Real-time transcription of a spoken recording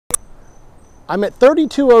I'm at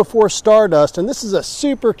 3204 Stardust, and this is a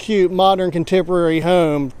super cute, modern, contemporary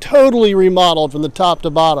home, totally remodeled from the top to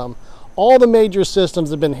bottom. All the major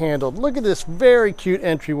systems have been handled. Look at this very cute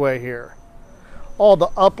entryway here. All the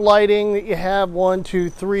uplighting that you have, 1, 2,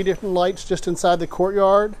 3 different lights just inside the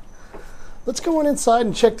courtyard. Let's go on inside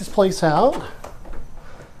and check this place out.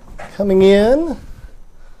 Coming in,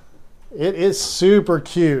 it is super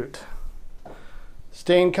cute.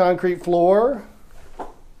 Stained concrete floor.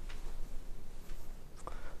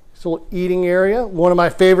 This little eating area. One of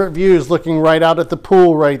my favorite views, looking right out at the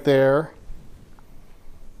pool right there.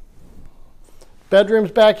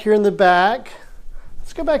 Bedrooms back here in the back.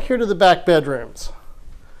 Let's go back here to the back bedrooms.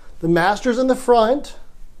 The master's in the front.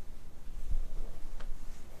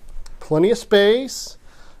 Plenty of space.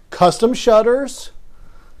 Custom shutters.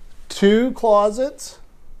 2 closets.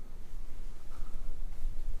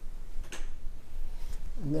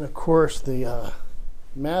 And then, of course, the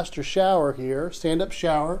master shower here. Stand-up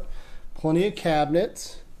shower. Plenty of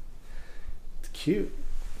cabinets. It's cute.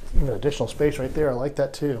 Even additional space right there. I like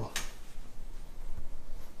that too.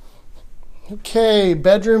 Okay,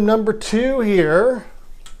 bedroom number 2 here.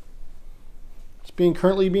 It's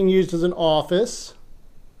currently being used as an office.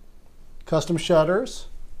 Custom shutters.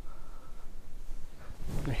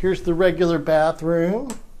 Now here's the regular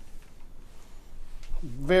bathroom.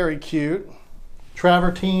 Very cute.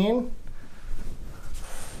 Travertine.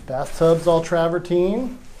 Bathtub's all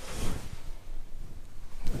travertine.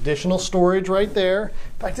 Additional storage right there.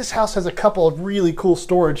 In fact, this house has a couple of really cool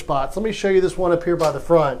storage spots. Let me show you this one up here by the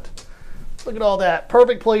front. Look at all that.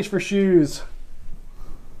 Perfect place for shoes.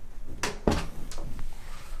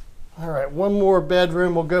 All right, one more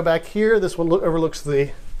bedroom. We'll go back here. This one overlooks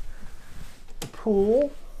the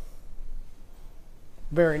pool.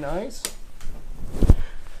 Very nice.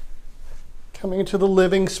 Coming into the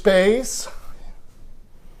living space.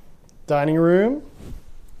 Dining room.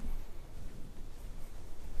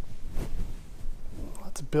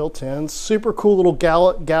 Lots of built-in. Super cool little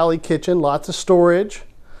galley kitchen. Lots of storage.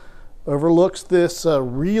 Overlooks this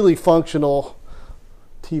really functional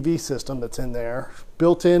TV system that's in there.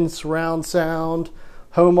 Built-in surround sound.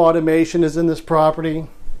 Home automation is in this property.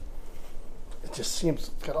 It just seems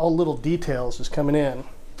got all little details just coming in.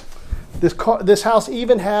 This house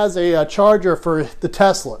even has a charger for the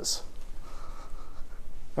Teslas.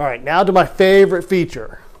 All right, now to my favorite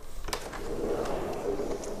feature.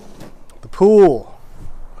 The pool.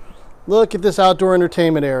 Look at this outdoor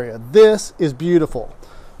entertainment area. This is beautiful.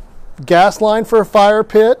 Gas line for a fire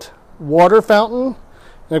pit, water fountain,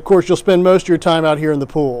 and of course you'll spend most of your time out here in the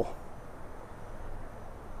pool.